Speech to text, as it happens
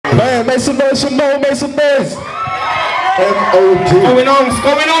Man, make some noise, make some noise. M.o.D. What's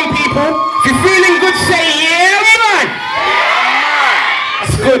going on, people? If you're feeling good, say yeah, man.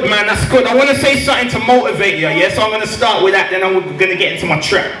 That's good, man, that's good. I want to say something to motivate you, yeah? So I'm going to start with that, then I'm going to get into my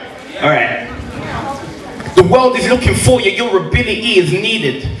track. Alright. The world is looking for you, your ability is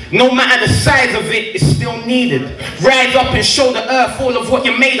needed. No matter the size of it, it's still needed. Rise up and show the earth all of what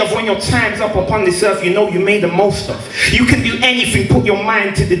you're made of. When your time's up upon this earth, you know you made the most of. You can do anything, put your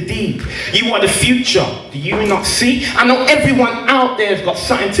mind to the deed. You are the future, do you not see? I know everyone out there has got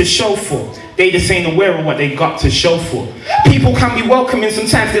something to show for. They just ain't aware of what they got to show for. People can be welcoming,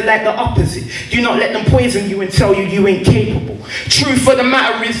 sometimes they're like the opposite. Do not let them poison you and tell you you ain't capable. Truth of the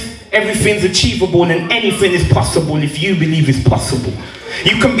matter is, everything's achievable and anything is possible if you believe it's possible.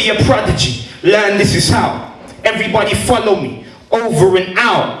 You can be a prodigy, learn this is how. Everybody follow me, over and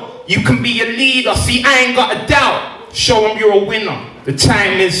out. You can be a leader, see I ain't got a doubt. Show them you're a winner, the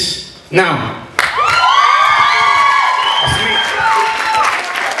time is now. That's me.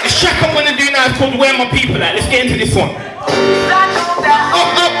 This track I'm gonna do now is called Where My People At. Let's get into this one.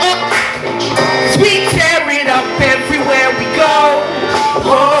 Sweet tear it up everywhere we go.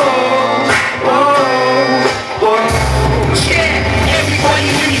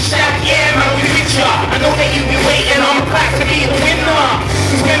 I know that you've been waiting, I'm about to be the winner.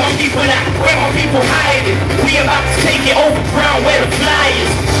 Cause where my people at, where my people hiding, we about to take it over ground where the fly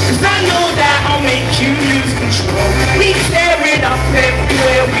is. Cause I know that I'll make you lose control. We tear it up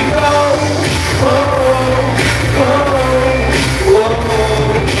everywhere we go.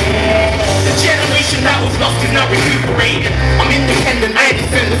 The generation that was lost is now recuperating. I'm independent, I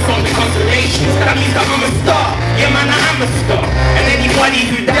defend it from the constellations. That means that I'm a star, yeah man, I'm a star. And anybody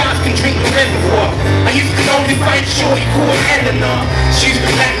who doubts can drink the reservoir. I used to know this fine shorty called Eleanor. She used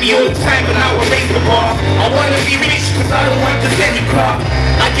to like me all the time, but now I raise the bar. I wanna be rich cause I don't want just any car.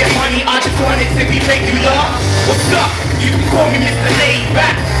 I get money, I just want it to be regular. What's up? You can call me Mr. Laid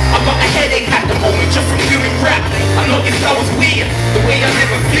Back. I got a headache at the moment just from doing rap. I noticed I was weird, the way I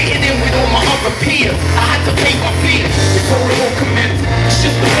never fitted in with all my other peers. I had to pay my fears before it all commenced. It's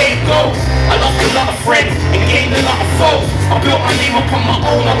just the way it goes. I lost a lot of friends and gained a lot of foes. I built my name up on my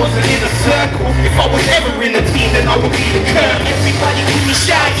own, I wasn't in a circle. If I was ever in a team, then I would be the curve. Everybody give me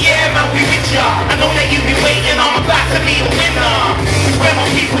shout, yeah man, we with ya. I know that you've been waiting, I'm about to be the winner. Cause where my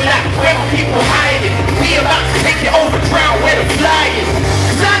people at, where my people hiding, we about to take it over ground where the fly is.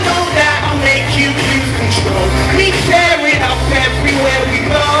 Cause I know that I'll make you lose control. We tear it up everywhere we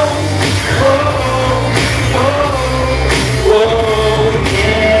go.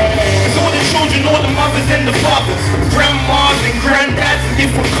 Cause all the children, all the mothers and the fathers, grandmas and granddads in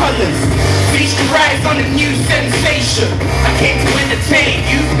different colors, feast to rise on a new sensation. I came to entertain,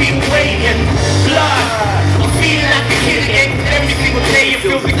 you've been waiting. Blood, I'm feeling like a kid again. Every single day it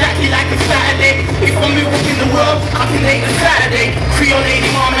feels exactly like a Saturday. If I move up in the world, I can make a Saturday. Creole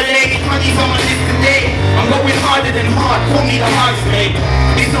lady, marmalade, honey's on my list today. I'm going harder than hard, call me the hardest mate.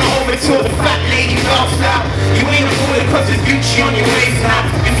 It's not over till the fat lady laughs out. You ain't a boy cause there's Gucci on your waist now.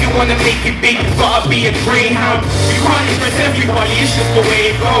 If you wanna make it big, you gotta be a greyhound. You can't impress everybody, it's just the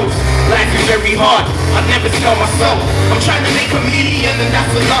way it goes. Life is very hard, I never sell myself. I'm trying to make $1 million and that's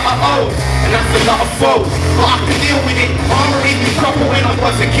a lot of O's. And that's a lot of foes, but I can deal with it. Mama raised me proper when I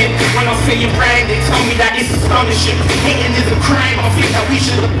was a kid. When I'm saying brand, they tell me that it's astonishing. Hating is a crime, I think that we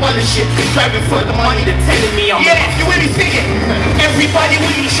should abolish it. Driving for the money, they're telling me I'm you with me singing? Everybody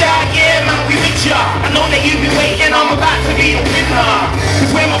with me shout, yeah man, we with ya. I know that you've been waiting, I'm about to be the winner.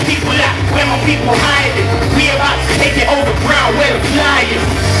 Cause where my people at, where my people hiding, we about to take it over ground where the fly is.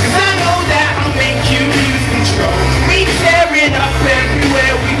 Cause I know that I'll make you lose control. We tear it up everywhere.